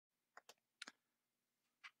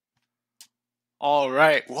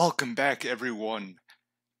Alright, welcome back everyone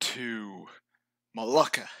to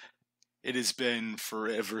Mulaka. It has been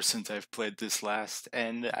forever since I've played this last,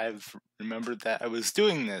 and I've remembered that I was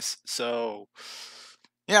doing this, so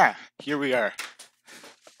yeah, here we are.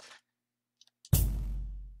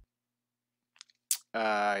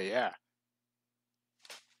 Yeah,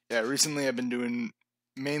 recently I've been doing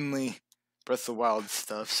mainly Breath of the Wild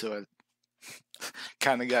stuff, so I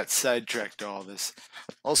kind of got sidetracked to all this.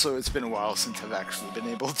 Also, it's been a while since I've actually been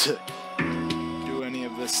able to do any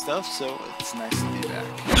of this stuff, so it's nice to be back.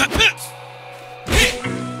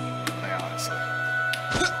 Like, honestly.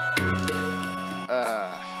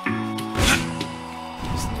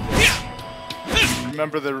 Just need to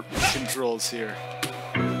remember the controls here.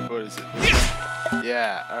 What is it?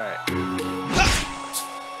 Yeah, alright.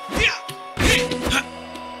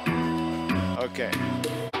 Okay.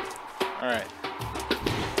 Alright.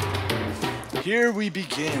 Here we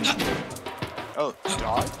begin. Oh,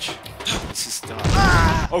 dodge? This is dodge.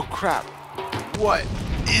 Oh crap. What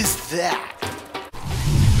is that?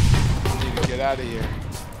 I need to get out of here.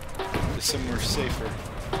 To somewhere safer.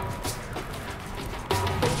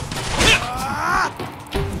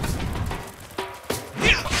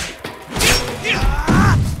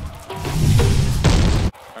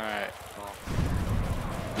 Alright.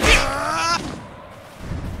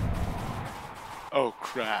 Oh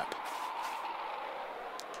crap.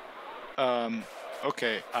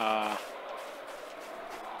 Okay,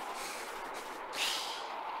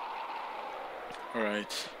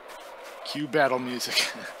 alright. Cue battle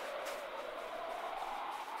music.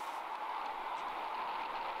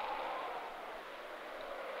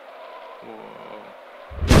 Whoa.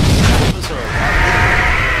 Those are a lot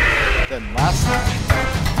bigger than last time.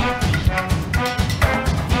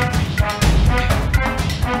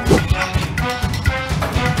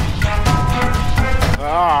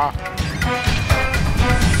 Ah!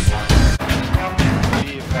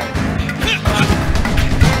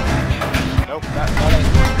 Nope, that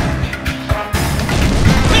ain't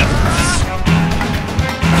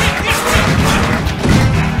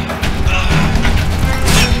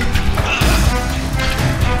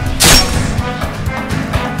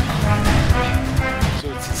so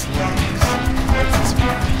it's his legs. That's his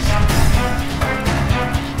weakness.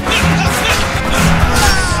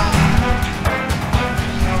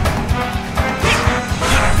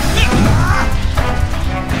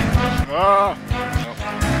 Ah!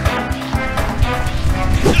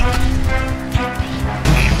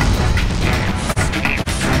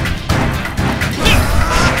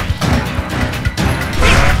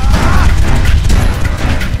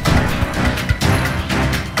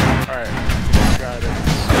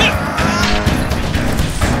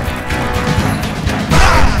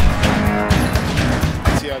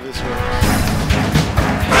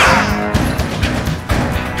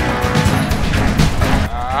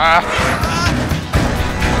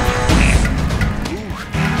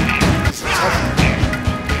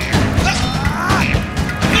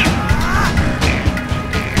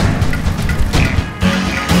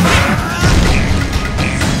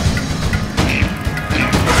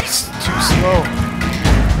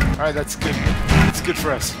 Alright, that's good. It's good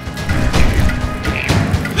for us.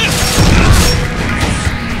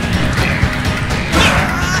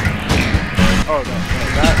 Oh no,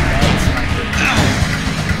 that's not good.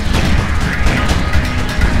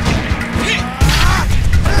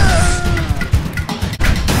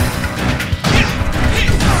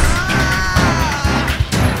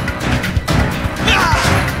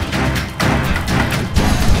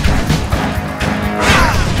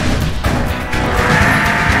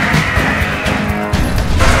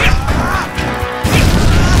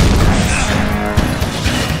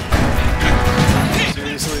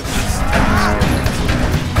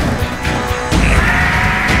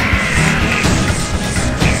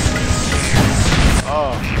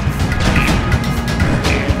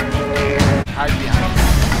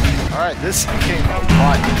 This became a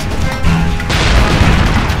lot easier.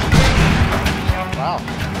 Wow.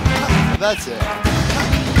 That's it.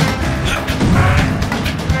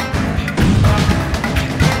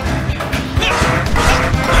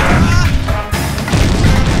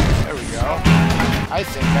 There we go. I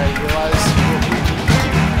think I realized what we need to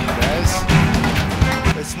do, guys.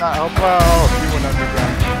 Let's not help. Oh, he went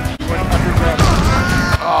underground. He went underground.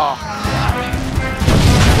 Oh.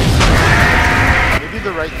 Maybe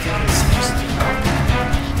the right thing is just to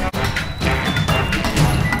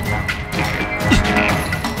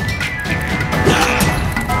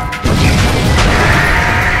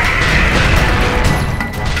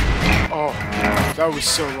Oh, that was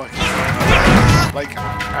so lucky. Like,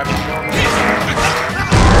 I've known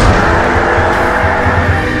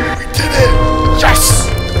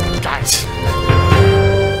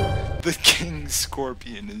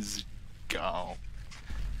champion is gone.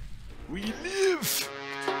 We live!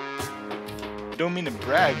 I don't mean to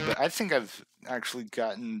brag, but I think I've actually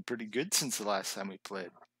gotten pretty good since the last time we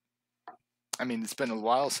played. I mean, it's been a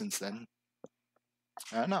while since then.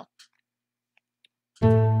 I don't know.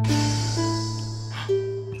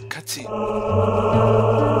 Cutscene.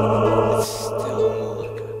 It's still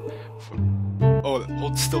Mulaka. Oh,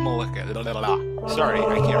 hold still Mulaka. Sorry,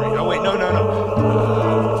 I can't read. Oh wait, no.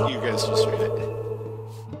 You guys just read it.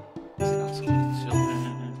 Is it also children?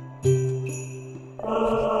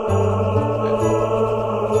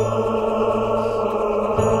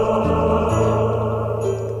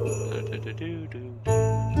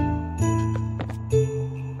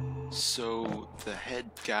 So the head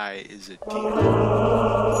guy is a deer.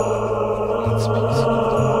 One speaks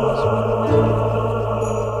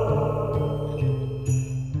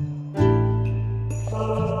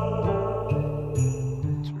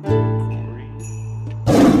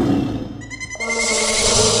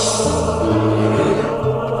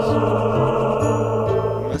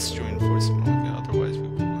we must join forces with Mulaka, otherwise we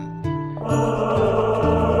will.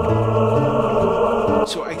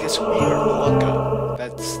 So I guess we are Mulaka.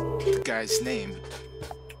 That's the guy's name.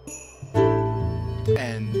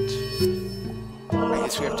 And I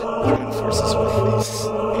guess we have to join forces with these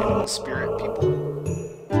animal spirit people.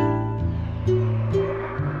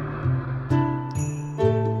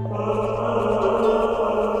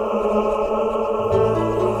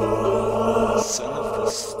 Son of the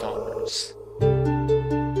Stars.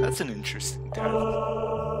 That's an interesting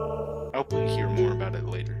title. I hope we hear more about it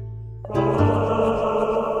later.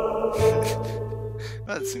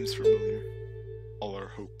 That seems familiar. All our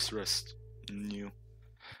hopes rest in you.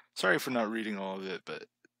 Sorry for not reading all of it, but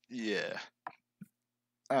yeah.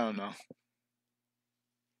 I don't know.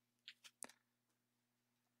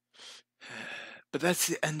 But that's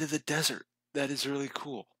the end of the desert. That is really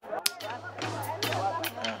cool.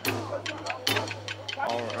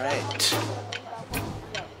 Alright.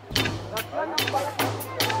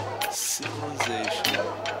 Civilization.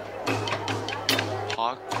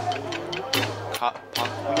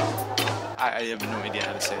 I have no idea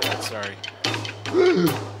how to say that, sorry.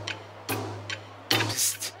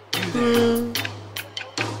 Psst, you there.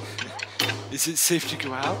 Is it safe to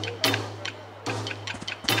go out?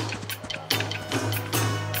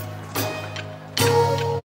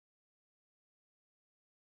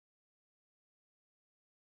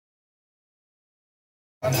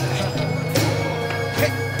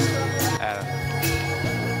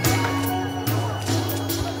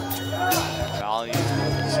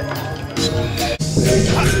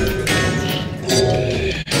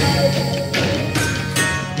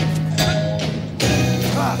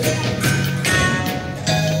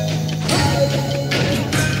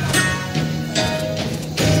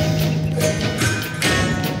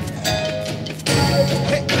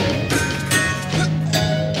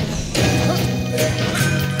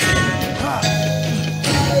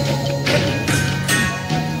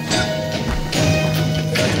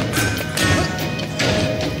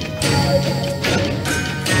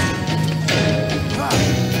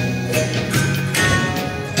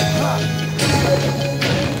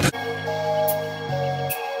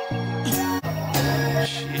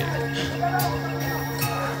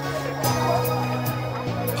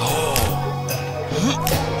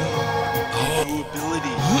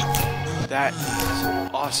 That is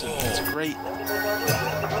awesome. That's great.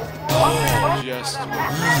 Just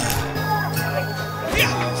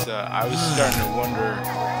I was starting to wonder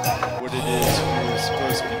what it is we were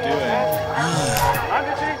supposed to be doing.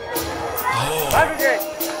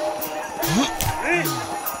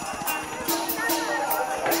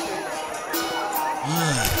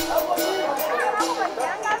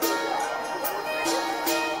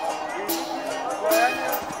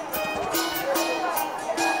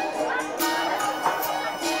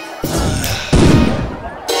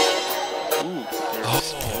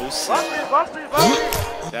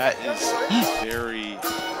 That is very,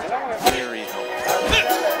 very helpful.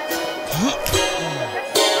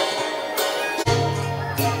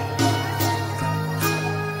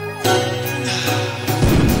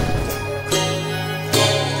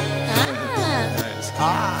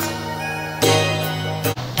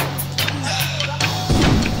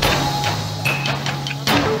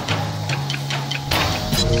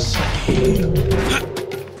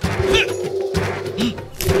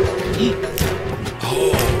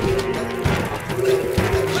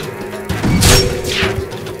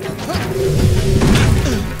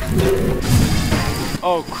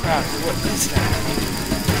 Oh crap, what is that?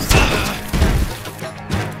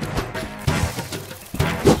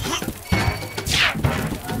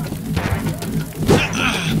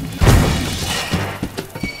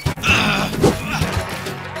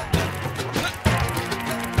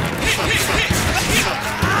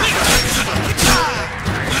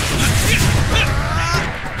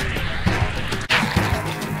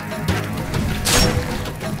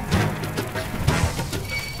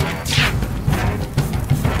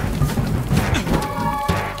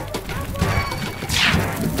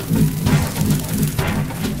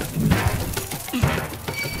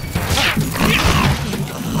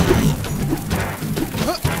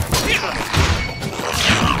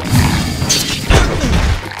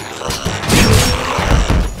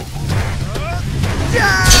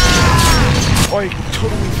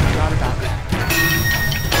 totally forgot about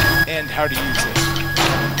that. And how to use it.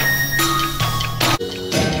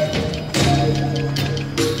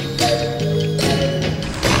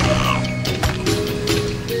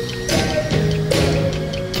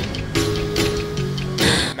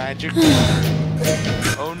 Magic water.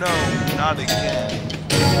 Oh no, not again.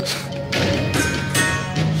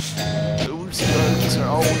 Those bugs are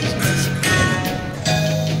always missing.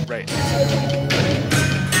 Right.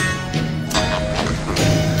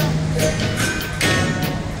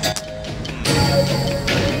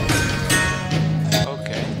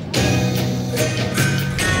 Okay.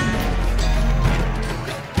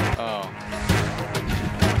 Oh.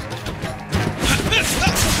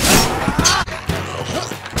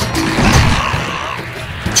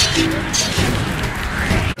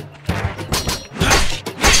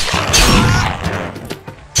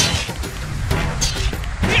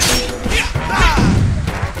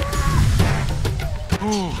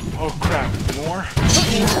 Oh crap, more?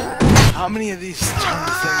 How many of these darn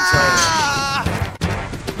things are there?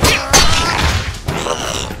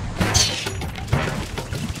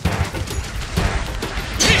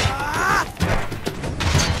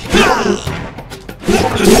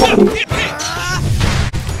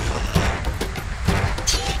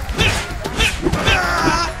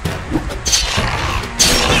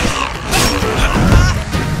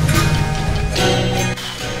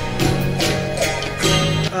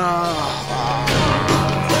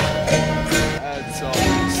 That's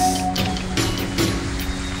always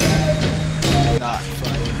not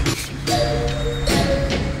funny.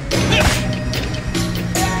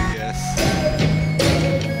 Yes.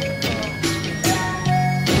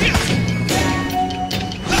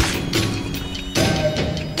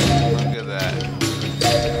 Look at that.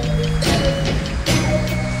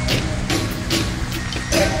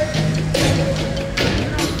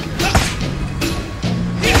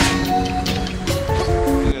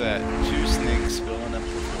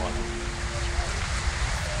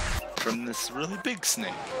 From this really big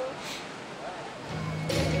snake.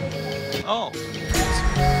 Oh.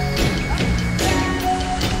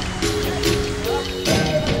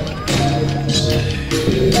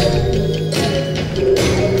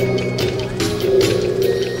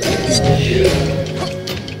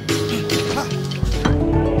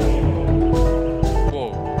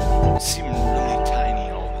 Whoa. Seem really tiny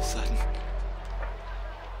all of a sudden.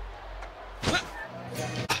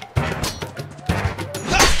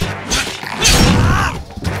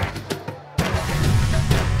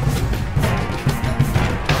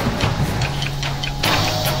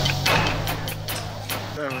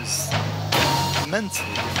 That was immensely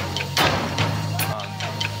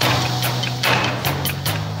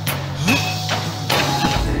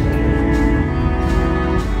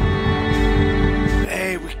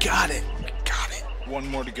Hey, we got it! We got it! One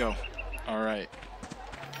more to go. Alright.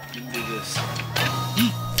 You can do this.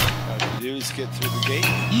 All you do is get through the gate.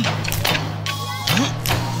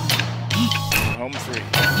 Home free.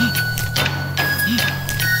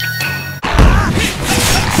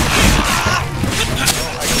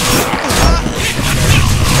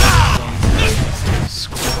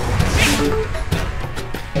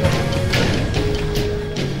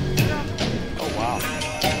 Oh wow.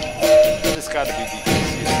 This has got to be the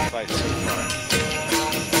easiest fight so far.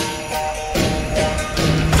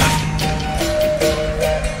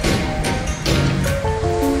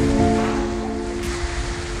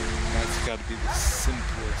 That's got to be the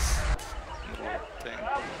simplest little thing.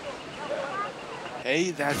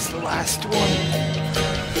 Hey, that's the last one.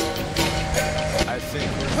 I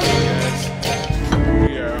think we're good, guys.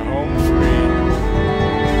 We are home free.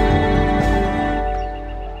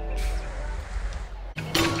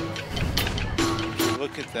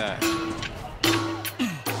 Look at that.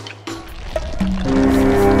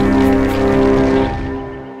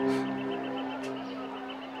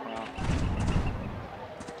 Wow.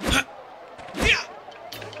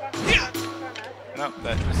 No,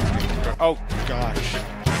 that just came. Oh gosh.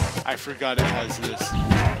 I forgot it has this.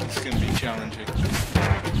 It's gonna be challenging.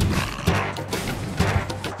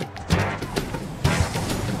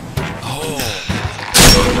 Oh.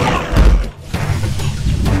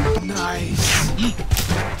 Nice.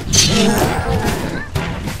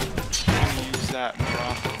 Use that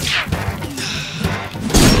Mulaka.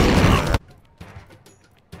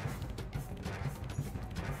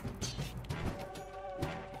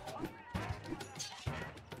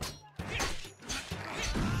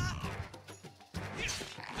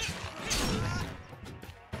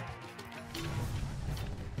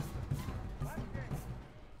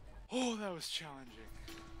 Oh, that was challenging.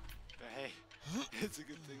 But hey. It's a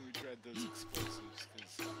good thing we tried those explosives,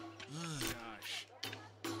 because, gosh.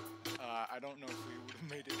 I don't know if we would have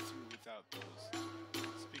made it through without those.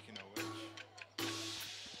 Speaking of which.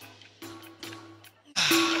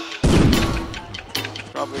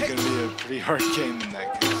 Probably gonna be a pretty hard game in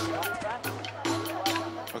that case.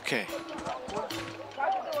 Okay.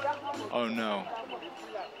 Oh no.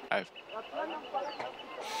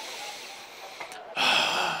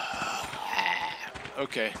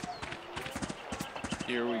 Okay.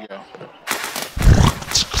 Here we go.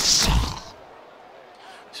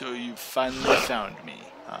 So you finally found me,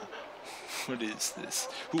 huh? What is this?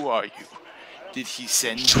 Who are you? Did he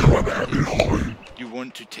send you? Did you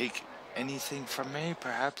want to take anything from me,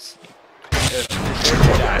 perhaps? Prepare to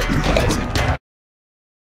die.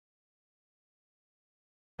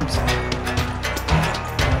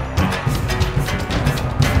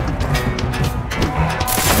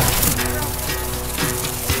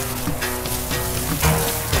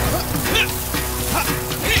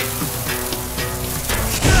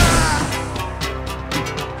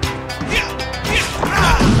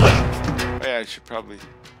 I should probably,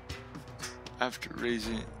 after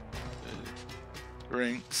raising the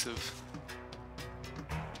ranks of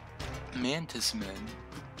mantis men,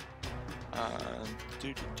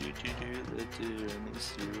 let's run this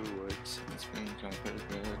through what's been conquered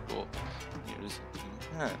by the goal. Here's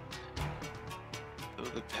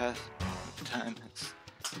though the path of time has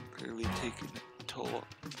clearly taken a toll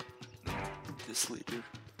on this leader's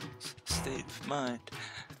state of mind,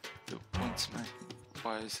 though once my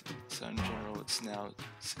wise son general is now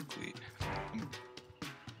sickly,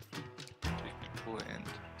 unpredictable, and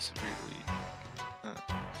severely.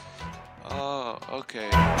 Oh, okay.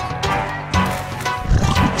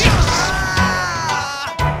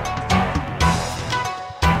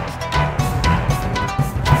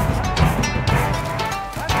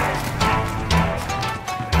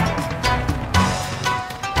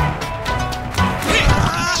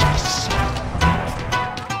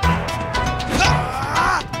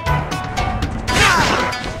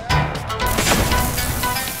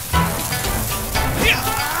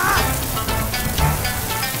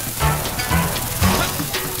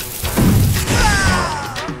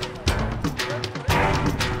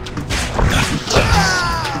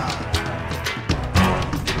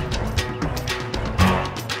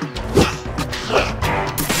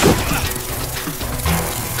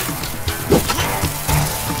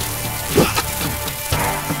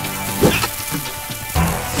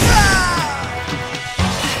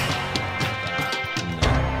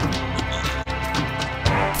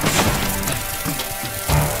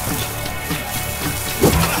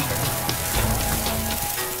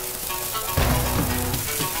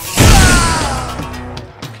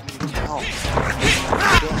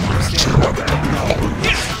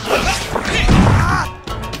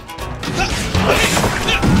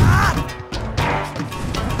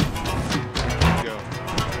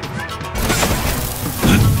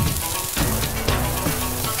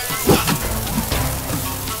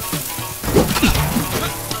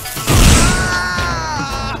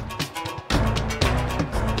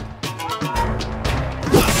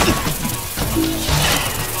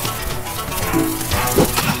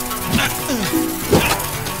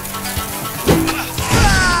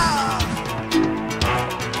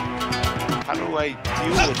 I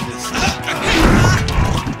deal with this?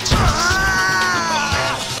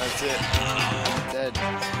 That's it. I'm dead.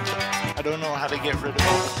 I don't know how to get rid of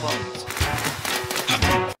all the clones.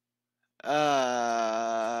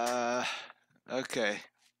 Okay.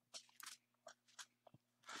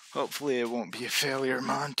 Hopefully it won't be a failure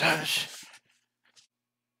montage.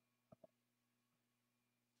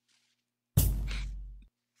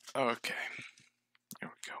 Okay. Here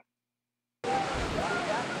we go.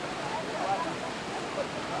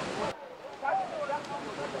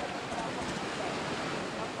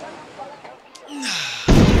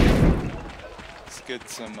 Let's get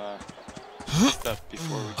some stuff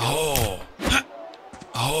before we go.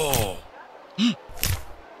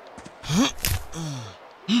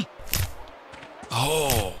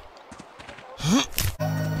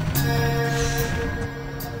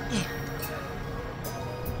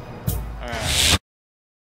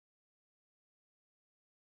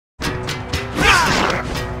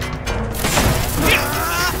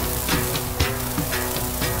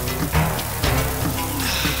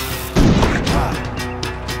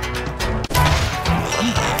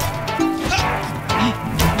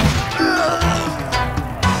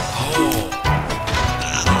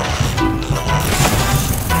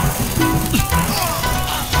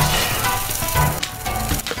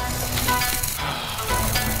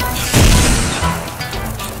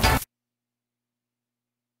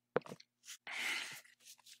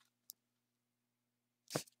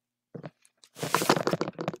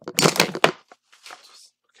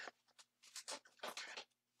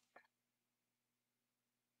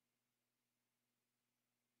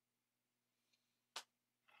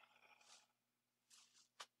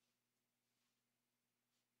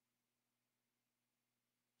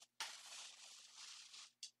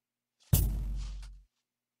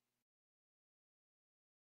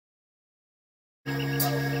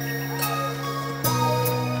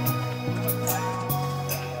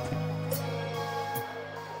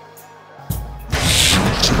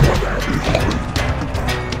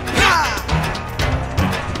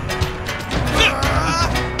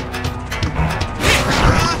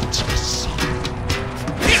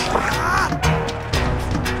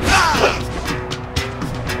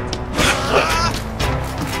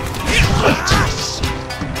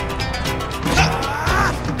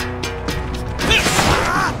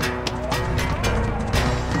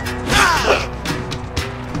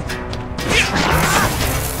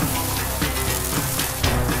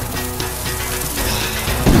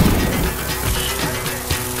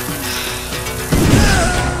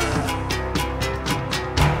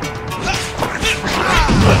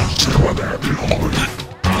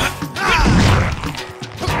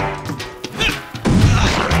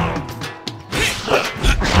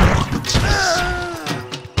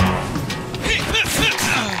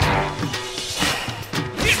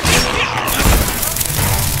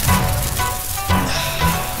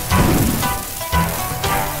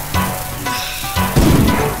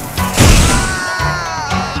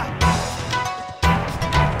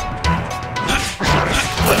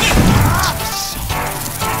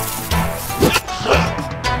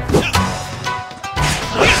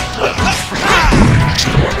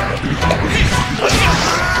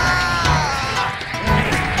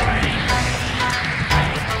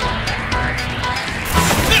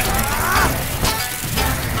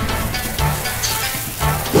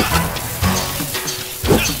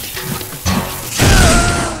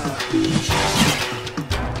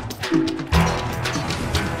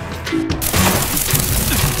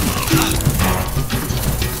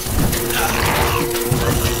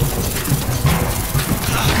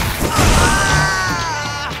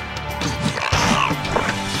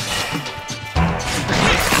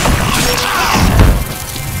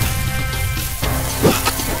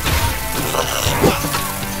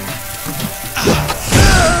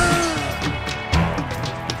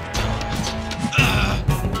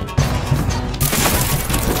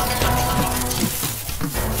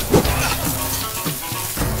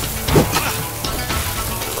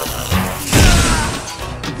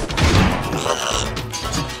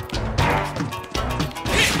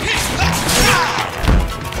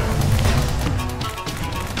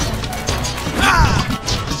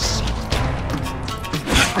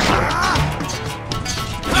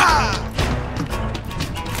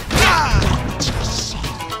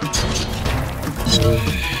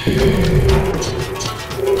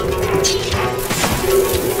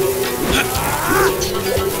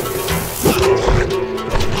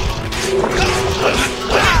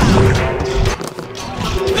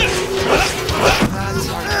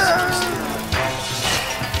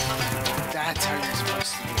 That's how you're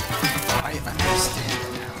supposed to do it. I understand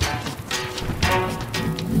now.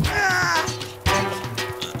 Ah!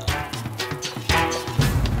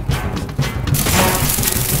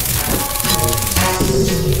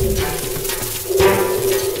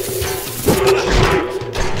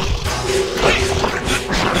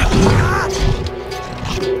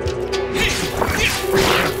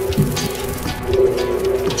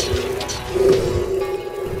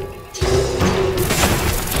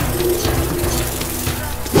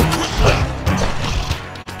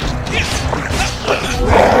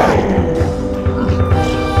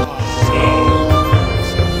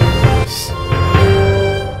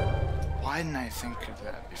 Why didn't I think of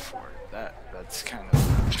that before? That's kind of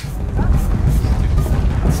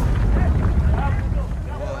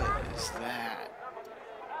what is that?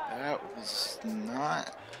 That was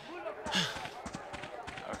not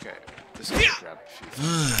okay. Just gonna grab a few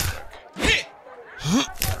things real quick.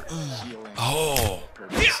 For healing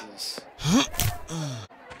purposes.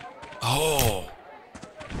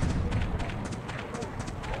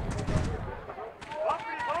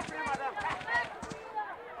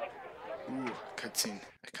 Ooh, cutscene.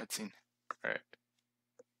 A cutscene. Alright.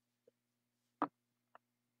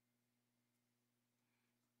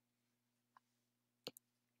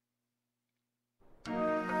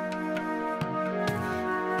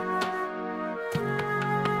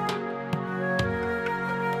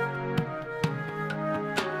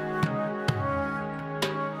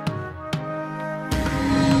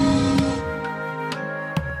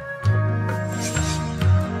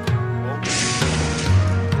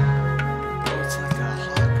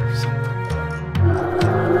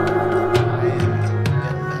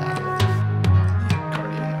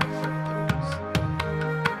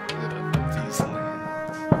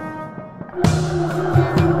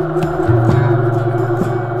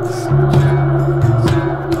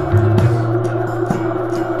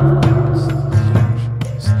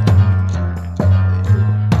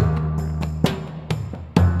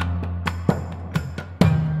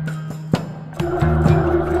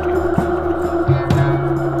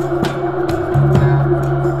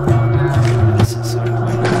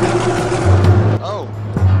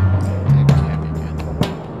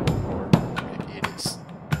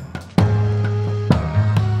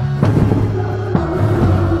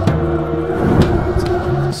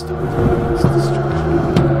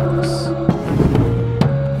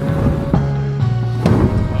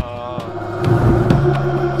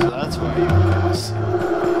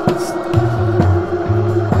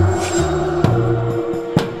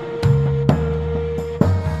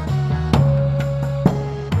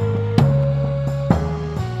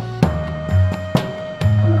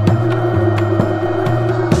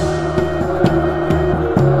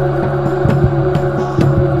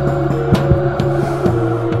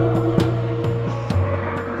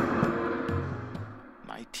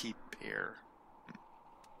 Bear.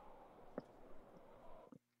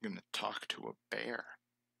 I'm gonna talk to a bear.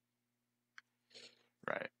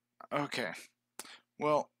 Right. Okay.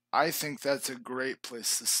 Well, I think that's a great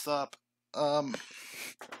place to stop. Yeah.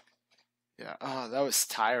 Oh, that was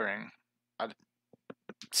tiring.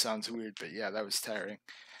 Sounds weird, but yeah, that was tiring.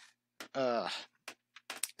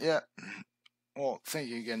 Yeah. Well, thank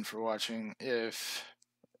you again for watching. If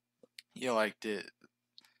you liked it,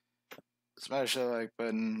 smash that like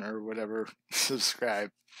button or whatever. Subscribe.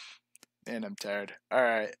 And I'm tired.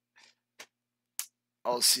 Alright.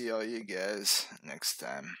 I'll see all you guys next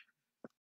time.